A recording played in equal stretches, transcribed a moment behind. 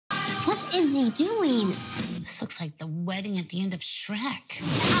What is he doing? This looks like the wedding at the end of Shrek.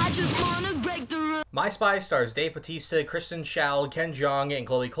 I just wanna break the rule. My Spy stars Dave Bautista, Kristen Schaal, Ken Jeong, and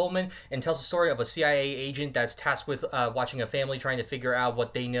Chloe Coleman, and tells the story of a CIA agent that's tasked with watching a family trying to figure out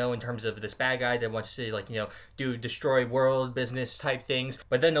what they know in terms of this bad guy that wants to, do destroy world business type things.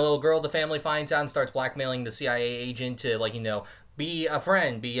 But then the little girl of the family finds out and starts blackmailing the CIA agent to, be a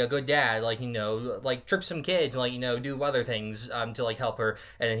friend, be a good dad, trip some kids, do other things to help her.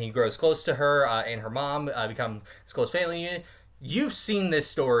 And then he grows close to her and her mom, become this close family unit. You've seen this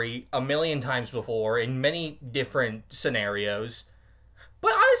story a million times before in many different scenarios,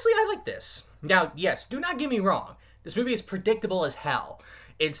 but honestly, I like this. Now, yes, do not get me wrong. This movie is predictable as hell.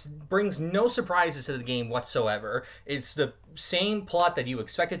 It brings no surprises to the game whatsoever. It's the same plot that you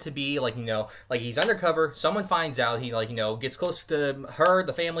expect it to be. He's undercover, someone finds out, he, gets close to her,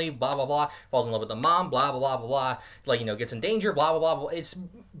 the family, blah, blah, blah, falls in love with the mom, blah, blah, blah, blah, blah, gets in danger, blah, blah, blah, blah. It's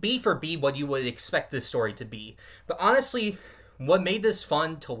B for B what you would expect this story to be. But honestly, what made this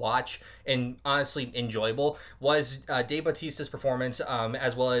fun to watch and honestly enjoyable was Dave Bautista's performance,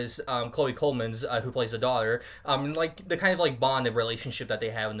 as well as Chloe Coleman's, who plays the daughter, the kind of bond and relationship that they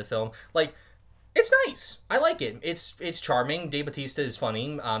have in the film. It's nice. I like it. It's charming. Dave Bautista is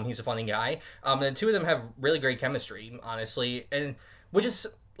funny. He's a funny guy. And the two of them have really great chemistry, honestly, and which is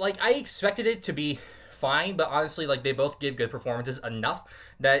I expected it to be fine, but honestly, they both give good performances enough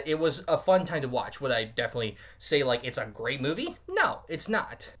that it was a fun time to watch. Would I definitely say it's a great movie? No, it's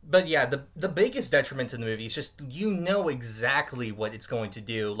not. But yeah, the biggest detriment to the movie is just exactly what it's going to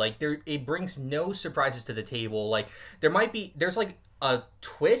do. It brings no surprises to the table. There's a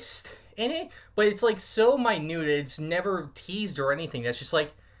twist in it, but it's so minute, it's never teased or anything. That's just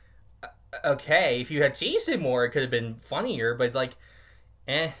okay, if you had teased it more, it could have been funnier, but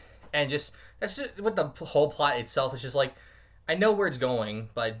and just that's just what the whole plot itself is just I know where it's going,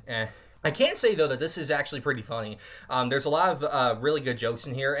 but I can say, though, that this is actually pretty funny. There's a lot of really good jokes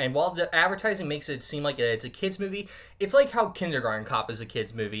in here, and while the advertising makes it seem like it's a kid's movie, it's like how Kindergarten Cop is a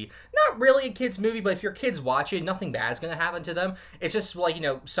kid's movie. Not really a kid's movie, but if your kids watch it, nothing bad's going to happen to them. It's just,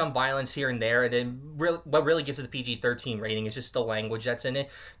 some violence here and there, and then what really gives it the PG-13 rating is just the language that's in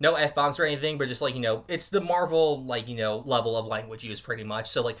it. No F-bombs or anything, but just, it's the Marvel, level of language use, pretty much.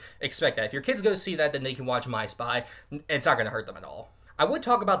 So, expect that. If your kids go see that, then they can watch My Spy. It's not going to hurt them at all. I would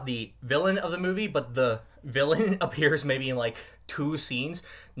talk about the villain of the movie, but the villain appears maybe in 2 scenes.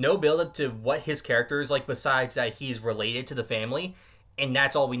 No build-up to what his character is besides that he's related to the family, and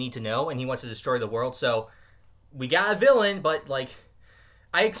that's all we need to know, and he wants to destroy the world. So we got a villain, but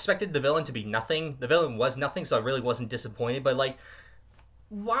I expected the villain to be nothing. The villain was nothing, so I really wasn't disappointed. But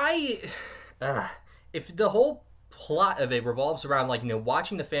why? If the whole plot of it revolves around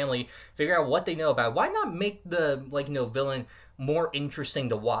watching the family figure out what they know about, why not make the villain more interesting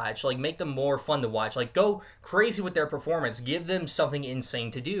to watch, make them more fun to watch, go crazy with their performance, give them something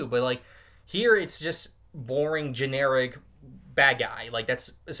insane to do. But here it's just boring, generic bad guy.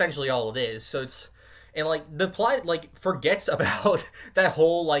 That's essentially all it is. So it's, and the plot forgets about that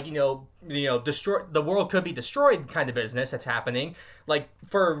whole destroy the world could be destroyed kind of business that's happening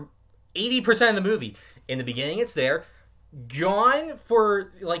for 80% of the movie. In the beginning it's there, gone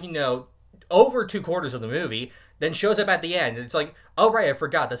for over 2/4 of the movie, then shows up at the end. It's oh right, I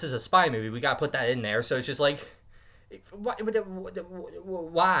forgot this is a spy movie. We gotta put that in there. So it's just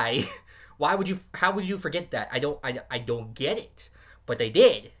why? Why would you? How would you forget that? I don't get it. But they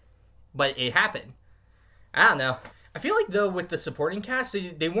did. But it happened. I don't know. I feel though with the supporting cast,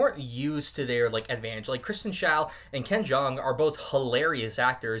 they weren't used to their advantage. Kristen Schaal and Ken Jeong are both hilarious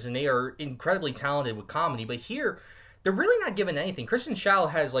actors, and they are incredibly talented with comedy. But here, they're really not given anything. Kristen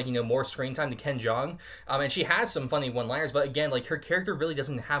Schaal has more screen time to Ken Jeong, and she has some funny one-liners. But again, her character really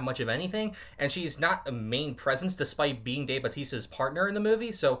doesn't have much of anything, and she's not a main presence despite being Dave Bautista's partner in the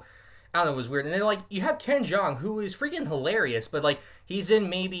movie. So I don't know, it was weird. And then you have Ken Jeong, who is freaking hilarious, but he's in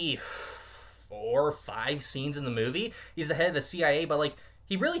maybe 4 or 5 scenes in the movie. He's the head of the CIA, but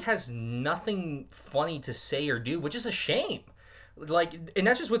he really has nothing funny to say or do, which is a shame. And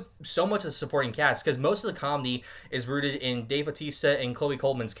that's just with so much of the supporting cast, because most of the comedy is rooted in Dave Bautista and Chloe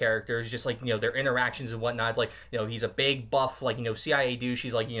Coleman's characters, just their interactions and whatnot. He's a big buff, CIA dude.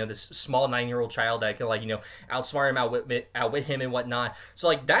 She's this small 9-year-old child that can outsmart him, outwit him and whatnot.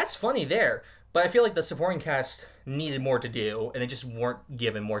 So that's funny there. But I feel the supporting cast needed more to do, and they just weren't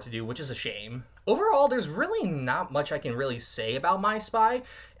given more to do, which is a shame. Overall, there's really not much I can really say about My Spy,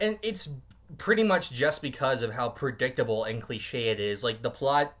 and it's pretty much just because of how predictable and cliche it is. The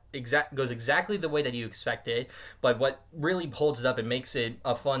plot goes exactly the way that you expect it. But what really holds it up and makes it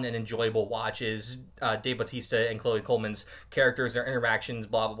a fun and enjoyable watch is Dave Bautista and Chloe Coleman's characters, their interactions,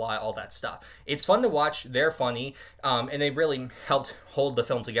 blah blah blah, all that stuff. It's fun to watch. They're funny, and they really helped hold the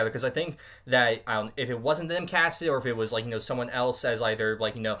film together. Because I think that if it wasn't them casted, or if it was like someone else as either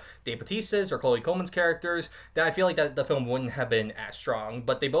like Dave Bautista's or Chloe Coleman's characters, then I feel like that the film wouldn't have been as strong.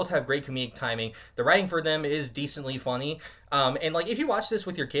 But they both have great comedic timing. The writing for them is decently funny. And like if you watch this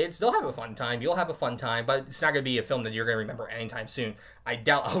with your kids, they'll have a fun time. You'll have a fun time, but it's not going to be a film that you're going to remember anytime soon. I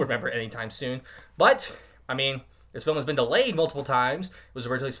doubt I'll remember anytime soon. But I mean, this film has been delayed multiple times. It was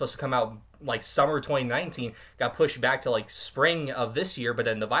originally supposed to come out like summer 2019, got pushed back to like spring of this year, but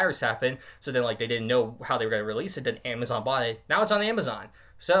then the virus happened. So then like they didn't know how they were going to release it. Then Amazon bought it. Now it's on Amazon.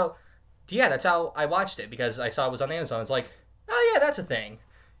 So yeah, that's how I watched it, because I saw it was on Amazon. It's like, oh yeah, that's a thing.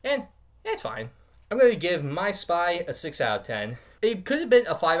 And yeah, it's fine. I'm going to give My Spy a 6 out of 10. It could have been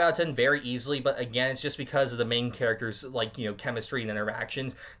a 5 out of 10 very easily, but again, it's just because of the main characters' like, chemistry and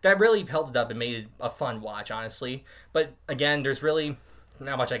interactions that really held it up and made it a fun watch, honestly. But again, there's really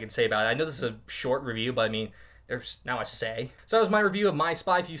not much I can say about it. I know this is a short review, but I mean, there's not much to say. So that was my review of My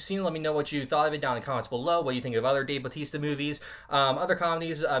Spy. If you've seen it, let me know what you thought of it down in the comments below. What you think of other Dave Bautista movies, other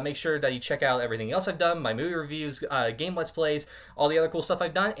comedies. Make sure that you check out everything else I've done, my movie reviews, game Let's Plays, all the other cool stuff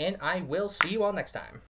I've done, and I will see you all next time.